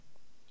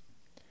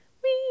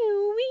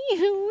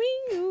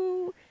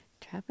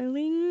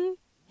Traveling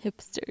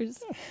hipsters.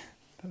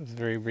 That was a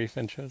very brief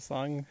intro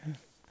song.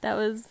 That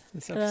was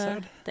This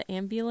episode. the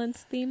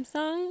ambulance theme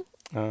song,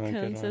 Oh, good one.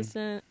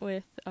 consistent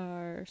with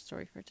our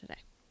story for today.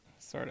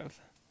 Sort of.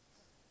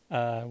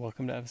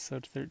 Welcome to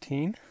episode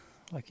 13,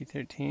 Lucky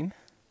 13.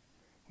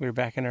 We're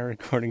back in our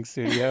recording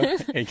studio,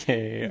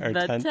 aka our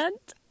The tent.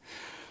 tent.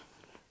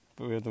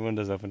 But we have the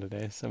windows open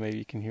today, so maybe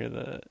you can hear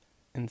the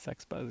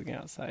insects buzzing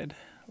outside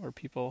or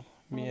people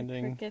the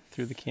meandering crickets.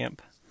 through the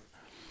camp.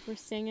 We're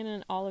staying in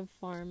an olive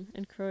farm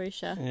in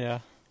Croatia, Yeah.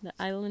 the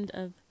island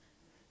of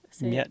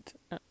Mljet.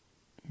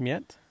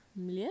 Mljet?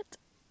 Mljet?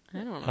 I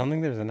don't I know. don't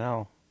think there's an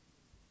L.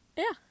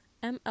 Yeah,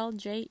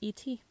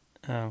 Mljet.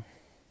 Oh.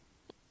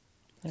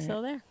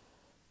 So there,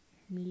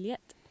 Mljet.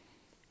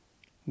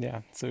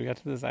 Yeah, so we got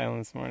to this island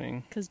this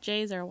morning Because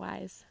J's are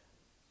wise.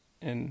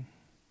 in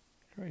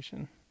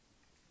Croatian.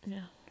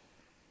 Yeah.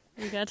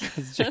 We got to,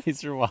 Because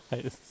J's are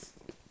wise.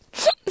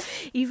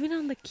 even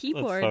on the Let's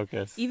keyboard.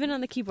 focus. Even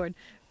on the keyboard.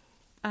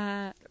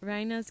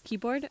 Raina's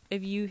keyboard,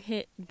 if you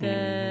hit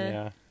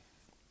the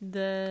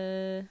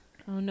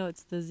oh no,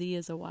 it's the Z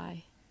is a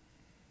Y.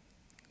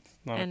 It's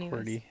not Anyways, a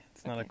QWERTY.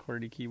 It's not a okay.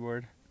 QWERTY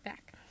keyboard.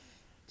 Back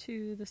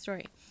to the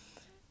story.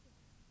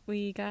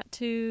 We got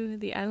to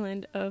the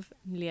island of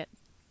Mljet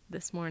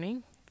this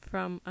morning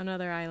from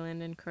another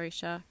island in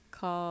Croatia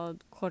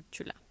called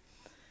Korčula.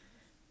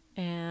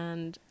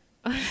 And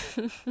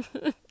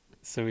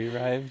So we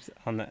arrived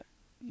on the,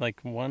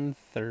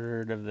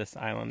 1/3 of this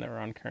island that we're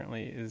on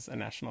currently is a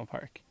national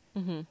park.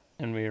 mhm,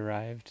 And we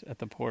arrived at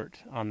the port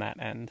on that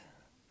end.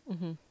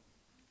 mhm,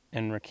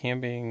 And we're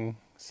camping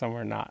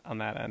somewhere not on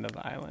that end of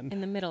the island.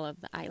 in the middle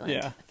of the island,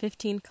 Yeah.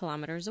 15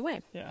 kilometers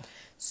away. Yeah.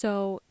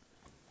 So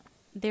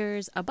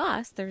there's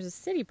a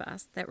city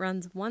bus that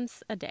runs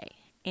once a day.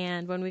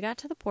 And when we got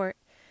to the port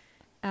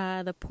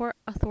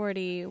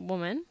authority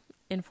woman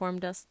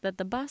informed us that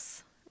the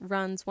bus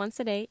runs once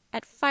a day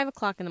at 5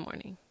 o'clock in the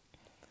morning.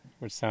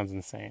 Which sounds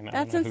insane.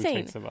 That's I don't know insane.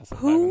 Who takes a bus at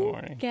 5 in the Who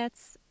morning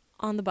gets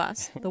on the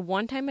bus the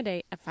one time a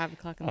day at 5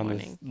 o'clock in the on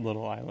morning? this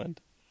little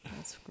island?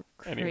 That's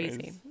crazy.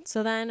 Anyways.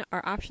 So then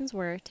our options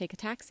were take a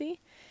taxi,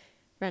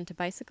 rent a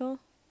bicycle,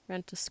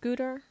 rent a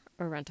scooter,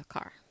 or rent a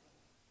car.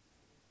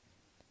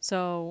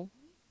 So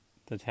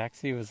The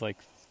taxi was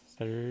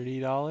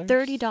 $30.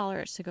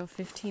 $30 to go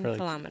 15 For,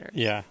 kilometers.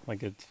 Yeah, a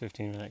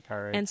 15-minute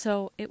car ride. And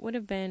so it would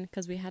have been,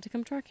 because we had to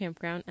come to our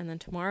campground, and then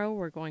tomorrow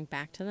we're going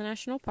back to the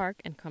national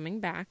park and coming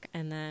back,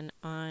 and then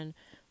on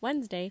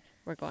Wednesday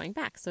we're going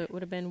back. So it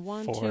would have been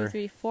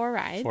 4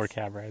 rides. 4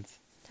 cab rides.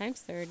 Times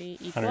 30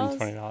 equals...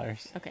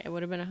 $120. Okay, it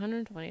would have been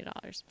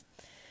 $120.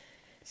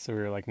 So we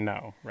were like,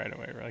 no, right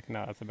away. We're like,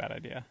 no, that's a bad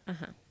idea.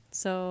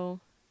 So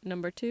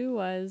number 2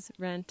 was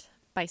rent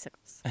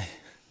bicycles.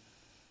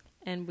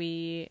 And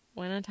we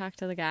went and talked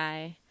to the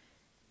guy.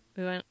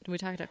 We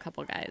talked to a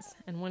couple guys,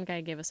 and one guy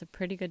gave us a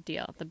pretty good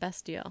deal, the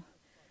best deal.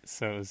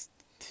 So it was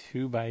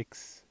 2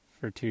 bikes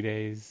for 2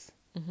 days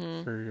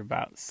for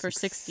about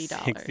 $60.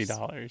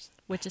 $60.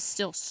 Which is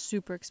still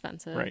super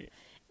expensive. Right.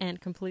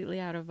 And completely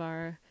out of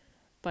our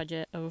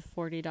budget of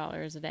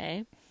 $40 a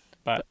day.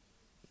 But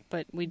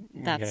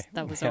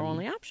that was Yeah. our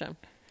only option.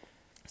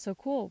 So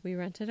cool. We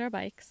rented our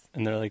bikes.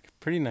 and they're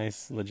pretty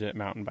nice, legit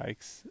mountain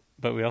bikes.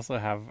 But we also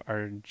have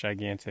our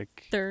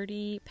gigantic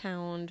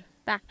 30-pound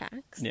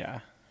backpacks. Yeah.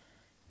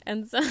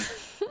 And so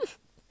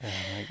Oh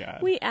my god.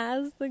 we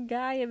asked the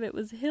guy if it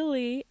was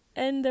hilly,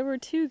 and there were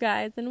 2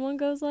 guys, and one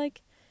goes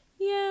like,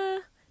 yeah,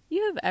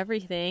 you have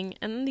everything.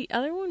 And then the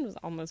other one was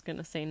almost going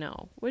to say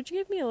no, which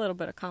gave me a little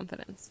bit of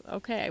confidence.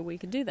 Okay, we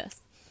could do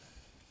this.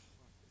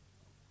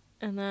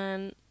 And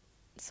then,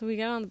 so we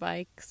get on the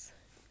bikes,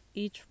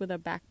 each with a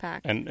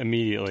backpack. And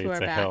immediately to it's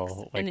our a hill,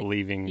 backs. And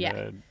leaving yeah.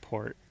 the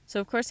port. So,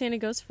 of course, Andy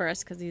goes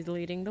first because he's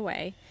leading the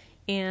way.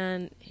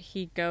 And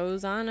he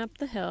goes on up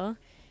the hill.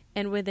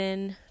 And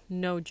within,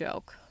 no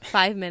joke,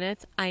 5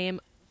 minutes, I am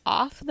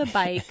off the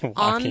bike on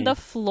Walking. the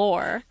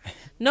floor.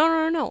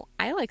 No.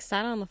 I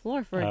sat on the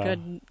floor for a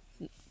good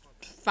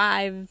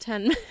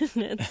 5-10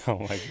 minutes Oh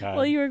my god.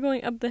 while you were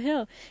going up the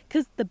hill.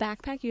 Because the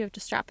backpack, you have to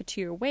strap it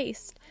to your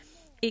waist.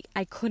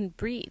 I couldn't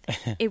breathe.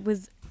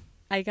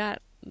 I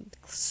got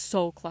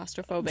so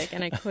claustrophobic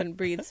and I couldn't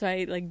breathe. So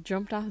I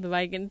jumped off the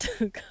bike and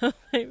took off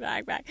my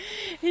backpack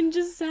and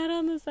just sat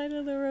on the side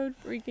of the road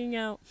freaking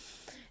out.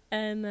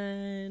 And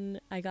then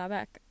I got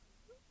back.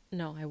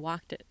 No, I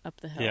walked it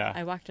up the hill. Yeah.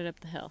 I walked it up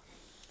the hill.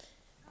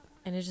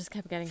 And it just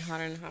kept getting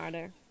hotter and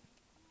hotter.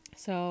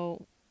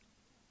 So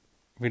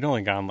We'd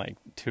only gone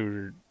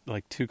 2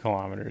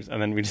 kilometers,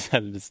 and then we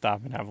decided to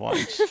stop and have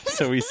lunch.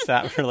 So we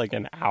sat for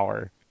an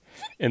hour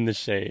in the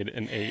shade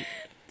and ate.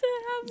 to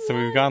have So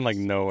we've lunch.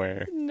 gone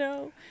nowhere.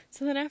 No.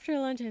 So then after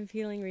lunch, I'm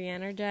feeling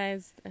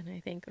re-energized, and I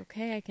think,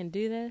 okay, I can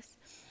do this.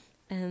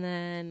 And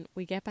then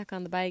we get back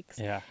on the bikes,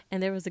 Yeah.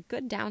 and there was a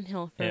good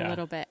downhill for a Yeah.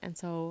 little bit. And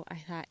so I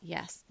thought,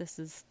 yes, this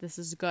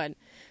is good.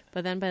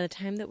 But then by the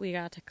time that we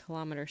got to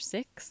kilometer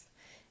 6,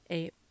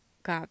 it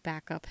got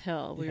back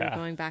uphill. We were Yeah.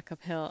 going back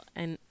uphill,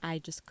 and I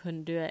just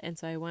couldn't do it. And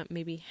so I went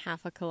maybe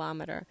half a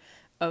kilometer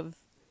of,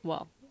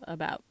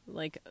 about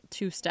like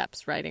 2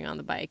 steps riding on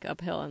the bike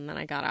uphill, and then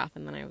I got off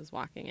and then I was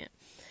walking it.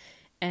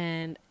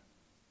 And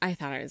I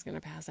thought I was going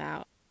to pass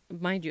out.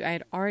 Mind you, I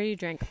had already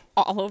drank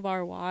all of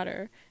our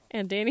water,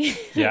 and Danny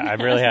Yeah, I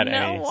barely had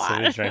any, water.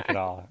 so we drank it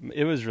all.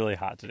 It was really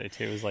hot today,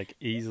 too. It was like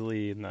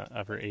easily in the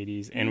upper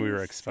 80s, and we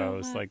were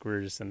exposed. So like we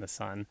were just in the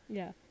sun.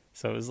 Yeah.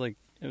 So it was like,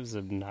 it was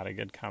not a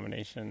good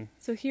combination.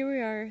 So here we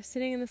are,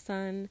 sitting in the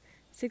sun,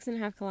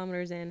 6.5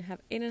 kilometers in, have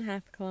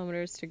 8.5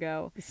 kilometers to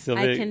go.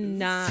 I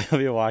cannot.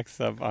 Sylvia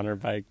walks up on her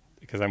bike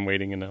because I'm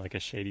waiting in like a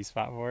shady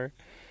spot for her.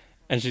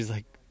 And she's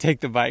like, take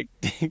the bike.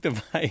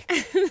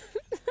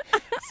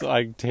 So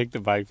I take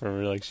the bike from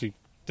her. Like, she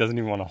doesn't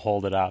even want to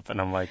hold it up.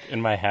 And I'm like, in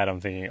my head, I'm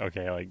thinking,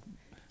 okay, like,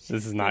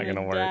 this is not going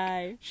to work.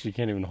 Die. She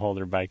can't even hold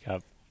her bike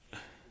up.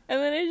 And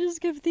then I just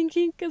kept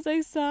thinking, because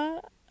I saw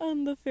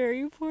on the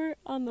ferry port,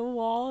 on the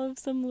wall of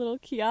some little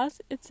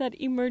kiosk, it said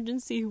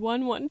emergency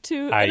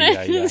 112. And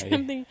I just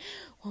kept thinking,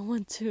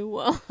 112,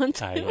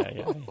 112.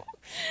 Because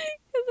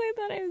I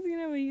thought I was going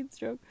to have a heat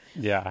stroke.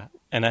 Yeah.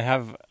 And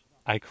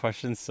I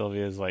question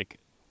Sylvia's, like,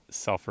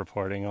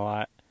 self-reporting a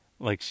lot.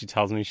 Like, she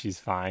tells me she's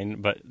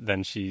fine, but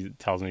then she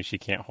tells me she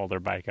can't hold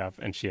her bike up,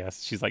 and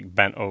she's like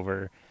bent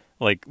over,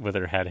 like with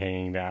her head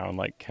hanging down,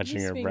 like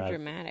catching her breath.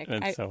 Dramatic.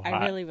 And it's so hot.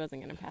 I really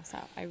wasn't going to pass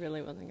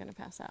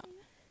out.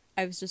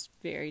 I was just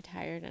very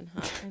tired and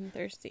hot and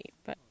thirsty,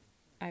 but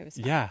I was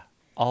fine. Yeah,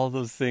 all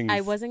those things.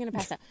 I wasn't going to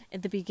pass out.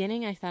 At the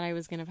beginning, I thought I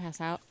was going to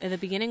pass out. At the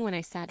beginning, when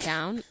I sat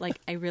down,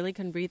 like, I really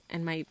couldn't breathe,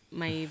 and my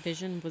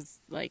vision was,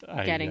 like,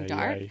 getting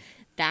dark.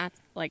 That's,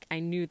 like, I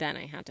knew then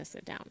I had to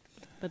sit down.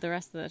 But the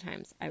rest of the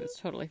times, I was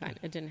totally fine.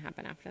 It didn't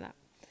happen after that.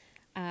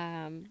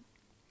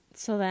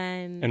 So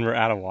then... And we're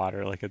out of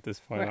water, like, at this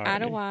point. We're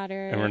out of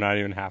water. And we're not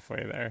even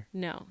halfway there.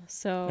 No,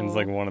 so... And it's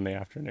like 1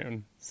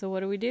 p.m. So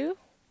what do?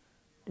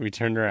 We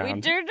turned around.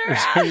 We turned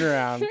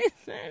around.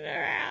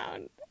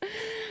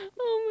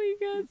 Oh, my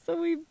God.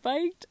 So we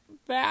biked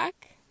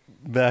back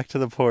to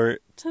the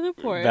port.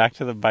 Back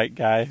to the bike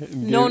guy.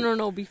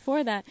 No.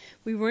 Before that,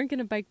 we weren't going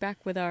to bike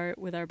back with our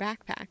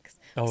backpacks.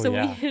 Oh, so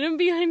yeah. we hid them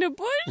behind a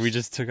bush. We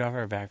just took off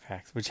our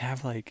backpacks, which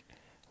have, like,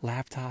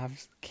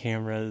 laptops,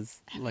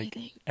 cameras, like,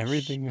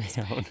 everything we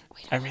own.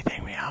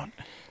 Everything we own.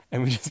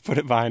 And we just put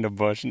it behind a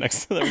bush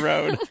next to the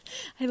road.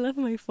 I left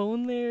my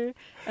phone there.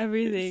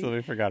 Everything. So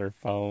we forgot our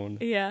phone.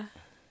 Yeah.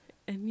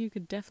 And you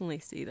could definitely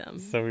see them.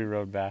 So we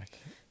rode back.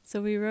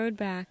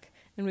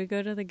 And we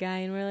go to the guy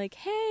and we're like,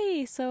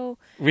 hey, so...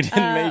 We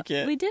didn't make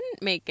it. We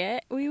didn't make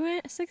it. We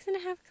went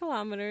 6.5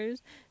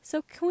 kilometers.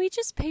 So can we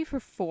just pay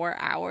for 4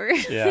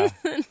 hours? Yeah.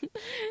 and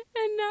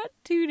not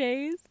 2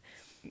 days?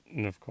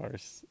 And of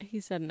course. He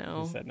said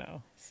no.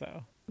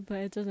 So. But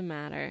it doesn't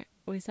matter.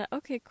 We said,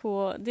 okay,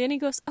 cool. Then he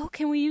goes, oh,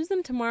 can we use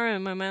them tomorrow?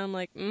 And my mind, I'm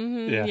like,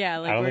 yeah,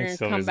 like we're going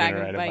to come back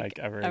and bike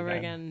ever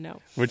again. No.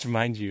 Which,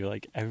 mind you,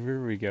 like,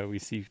 everywhere we go, we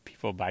see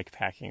people bike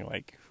packing,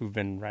 like, who've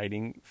been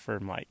riding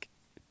from, like,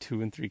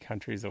 2 and 3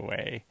 countries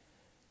away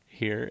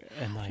here.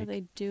 And, like, how do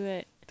they do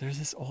it? There's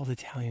this old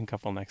Italian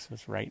couple next to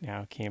us right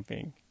now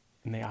camping.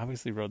 And they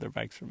obviously rode their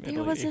bikes from Italy.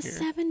 There was a here.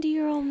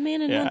 70-year-old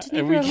man in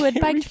Montenegro who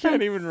had biked from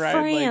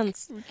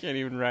France. We can't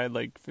even ride,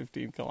 like,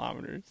 15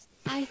 kilometers.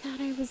 I thought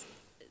I was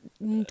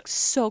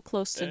so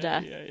close to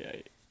death.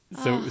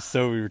 Yeah.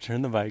 So we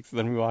returned the bikes,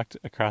 then we walked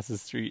across the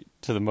street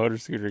to the motor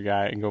scooter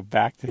guy and go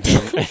back to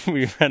him, and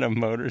we rent a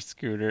motor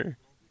scooter.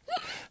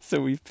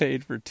 So we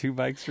paid for 2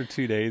 bikes for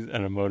 2 days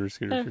and a motor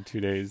scooter for 2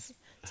 days.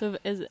 So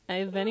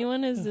if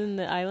anyone is in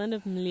the island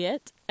of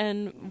Mliet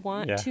and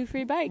want 2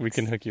 free bikes, we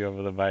can hook you up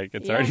with a bike.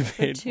 It's already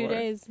paid for. 2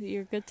 days,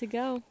 you're good to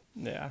go.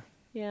 Yeah.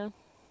 Yeah.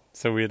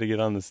 So we had to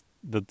get on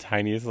the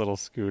tiniest little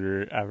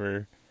scooter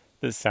ever.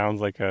 This sounds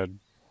like I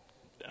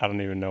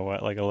don't even know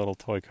what, like a little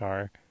toy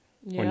car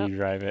when you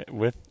drive it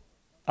with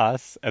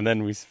us. And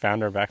then we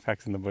found our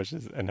backpacks in the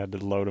bushes and had to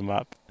load them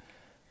up.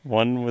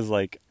 One was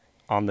like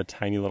on the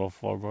tiny little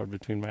floorboard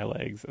between my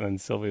legs, and then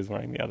Sylvia's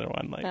wearing the other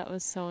one. Like, that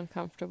was so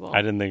uncomfortable.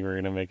 I didn't think we were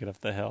going to make it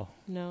up the hill.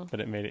 No. But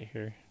it made it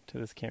here to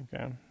this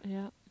campground.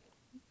 Yeah.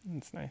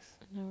 It's nice.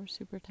 Now we're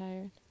super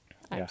tired.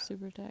 I'm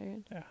super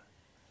tired. Yeah.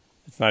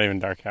 It's not even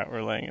dark out.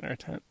 We're laying in our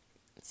tent.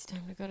 It's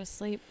time to go to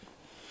sleep.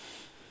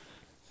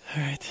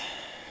 All right.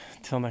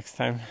 Till next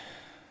time.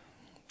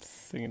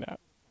 Sing it out.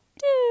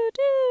 Do,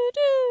 do,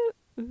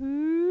 do.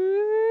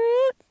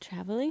 Ooh,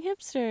 traveling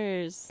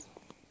hipsters.